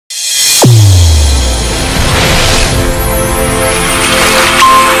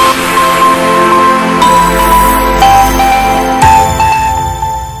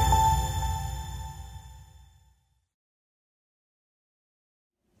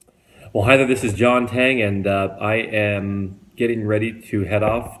Well, hi there, this is John Teng, and I am getting ready to head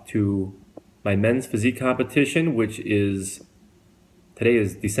off to my men's physique competition, which is today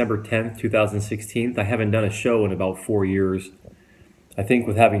is December 10th, 2016. I haven't done a show in about 4 years. I think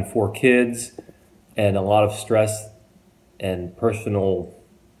with having 4 kids and a lot of stress and personal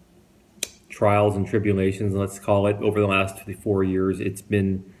trials and tribulations, let's call it, over the last 4 years, it's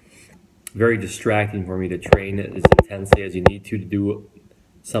been very distracting for me to train as intensely as you need to do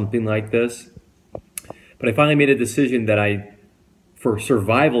something like this. But I finally made a decision that for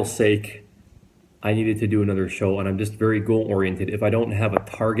survival's sake, I needed to do another show, and I'm just very goal-oriented. If I don't have a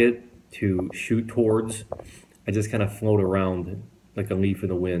target to shoot towards, I just kind of float around like a leaf in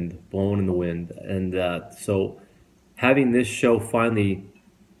the wind, blown in the wind. And so having this show finally,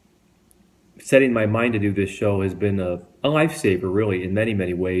 setting my mind to do this show has been a lifesaver, really, in many,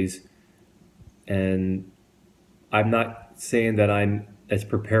 many ways. And I'm not saying that I'm as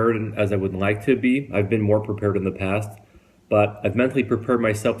prepared as I would like to be. I've been more prepared in the past, but I've mentally prepared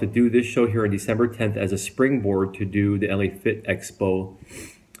myself to do this show here on December 10th as a springboard to do the LA Fit Expo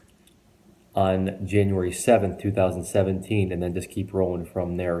on January 7th, 2017, and then just keep rolling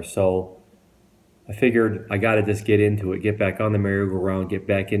from there. So I figured I got to just get into it, get back on the merry-go-round, get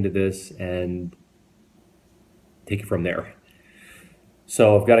back into this, and take it from there.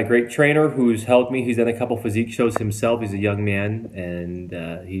 So I've got a great trainer who's helped me. He's done a couple physique shows himself. He's a young man,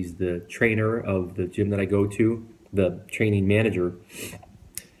 and he's the trainer of the gym that I go to, the training manager.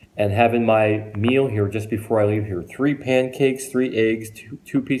 And having my meal here just before I leave here, 3 pancakes, 3 eggs,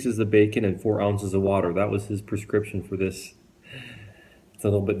 two pieces of bacon, and 4 ounces of water. That was his prescription for this. It's a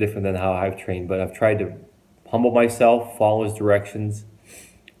little bit different than how I've trained, but I've tried to humble myself, follow his directions,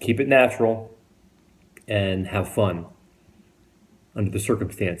 keep it natural, and have fun under the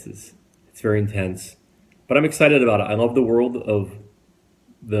circumstances. It's very intense, but I'm excited about it. I love the world of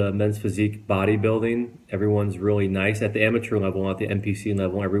the men's physique bodybuilding. Everyone's really nice at the amateur level, not the NPC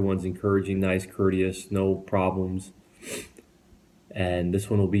level. Everyone's encouraging, nice, courteous, no problems. And this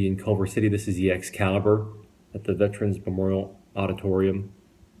one will be in Culver City. This is the Excalibur at the Veterans Memorial Auditorium.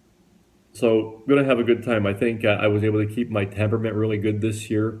 So I'm gonna have a good time. I think I was able to keep my temperament really good this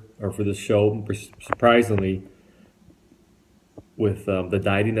year, or for this show, surprisingly, with the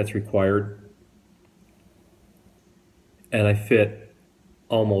dieting that's required. And I fit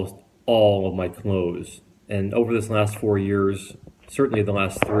almost all of my clothes. And over this last 4 years, certainly the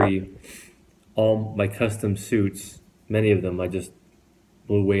last 3, all my custom suits, many of them, I just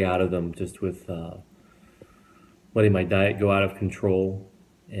blew way out of them just with letting my diet go out of control.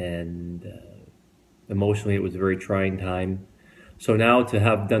 And emotionally, it was a very trying time. So now to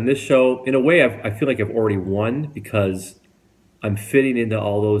have done this show, in a way, I feel like I've already won, because I'm fitting into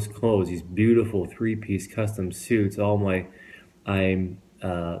all those clothes, these beautiful 3-piece custom suits. I'm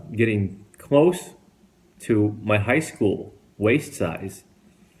getting close to my high school waist size.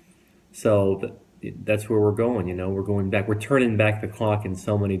 So that's where we're going. You know, we're going back. We're turning back the clock in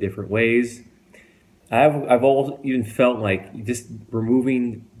so many different ways. I've even felt like just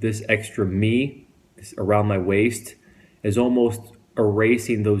removing this extra me around my waist is almost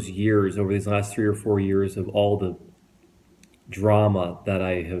erasing those years over these last 3 or 4 years of all the drama that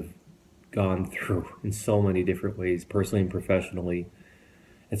I have gone through in so many different ways, personally and professionally.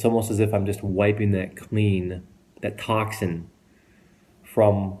 It's almost as if I'm just wiping that clean, that toxin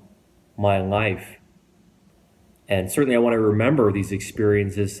from my life. And certainly I want to remember these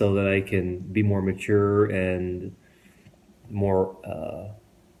experiences so that I can be more mature and more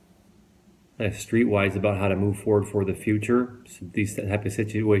streetwise about how to move forward for the future. So these type of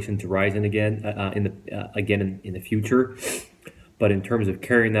situations arising again in the future. But in terms of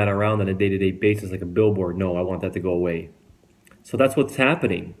carrying that around on a day-to-day basis like a billboard, no, I want that to go away. So that's what's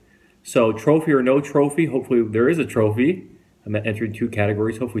happening. So trophy or no trophy, hopefully there is a trophy. I'm entering 2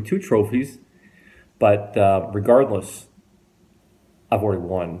 categories, hopefully 2 trophies. But regardless, I've already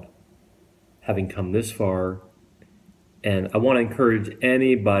won, having come this far. And I want to encourage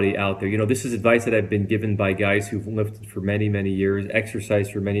anybody out there. You know, this is advice that I've been given by guys who've lifted for many, many years,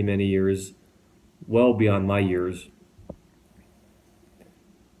 exercised for many, many years, well beyond my years.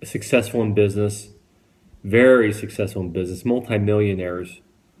 Successful in business, very successful in business, multimillionaires.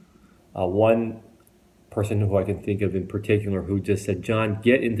 One person who I can think of in particular who just said, John,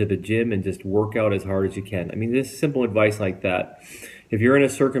 get into the gym and just work out as hard as you can. I mean, this simple advice like that. If you're in a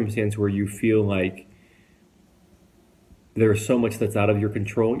circumstance where you feel like there's so much that's out of your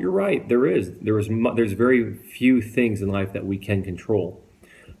control, you're right, there is. There's very few things in life that we can control.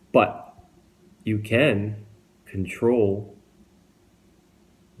 But you can control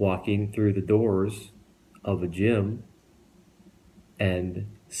walking through the doors of a gym and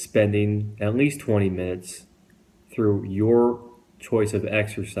spending at least 20 minutes through your choice of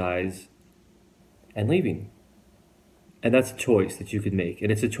exercise and leaving. And that's a choice that you could make.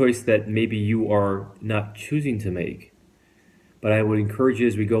 And it's a choice that maybe you are not choosing to make. But I would encourage you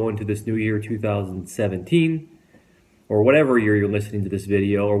as we go into this new year, 2017, or whatever year you're listening to this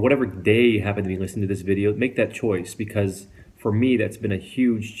video, or whatever day you happen to be listening to this video, make that choice, because for me, that's been a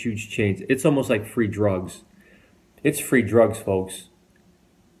huge, huge change. It's almost like free drugs. It's free drugs, folks.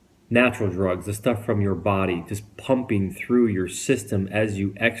 Natural drugs, the stuff from your body, just pumping through your system as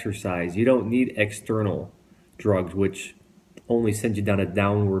you exercise. You don't need external drugs, which only send you down a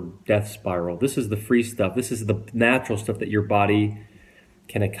downward death spiral. This is the free stuff. This is the natural stuff that your body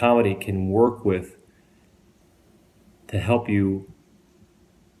can accommodate, can work with to help you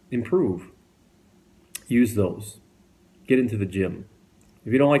improve. Use those. Get into the gym.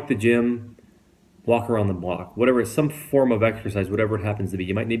 If you don't like the gym, walk around the block. Whatever, some form of exercise, whatever it happens to be.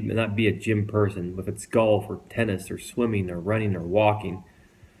 You might not be a gym person, if it's golf or tennis or swimming or running or walking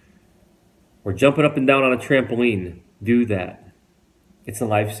or jumping up and down on a trampoline. Do that. It's a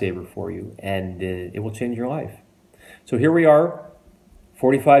lifesaver for you, and it will change your life. So here we are,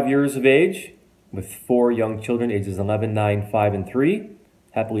 45 years of age, with 4 young children, ages 11, 9, 5, and 3.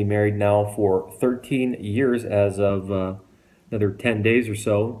 Happily married now for 13 years as of another 10 days or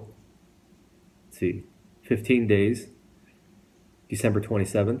so. Let's see, 15 days, December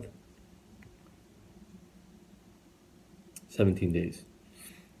 27th. 17 days.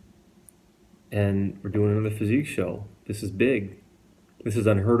 And we're doing another physique show. This is big. This is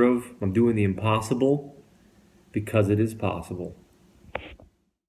unheard of. I'm doing the impossible because it is possible.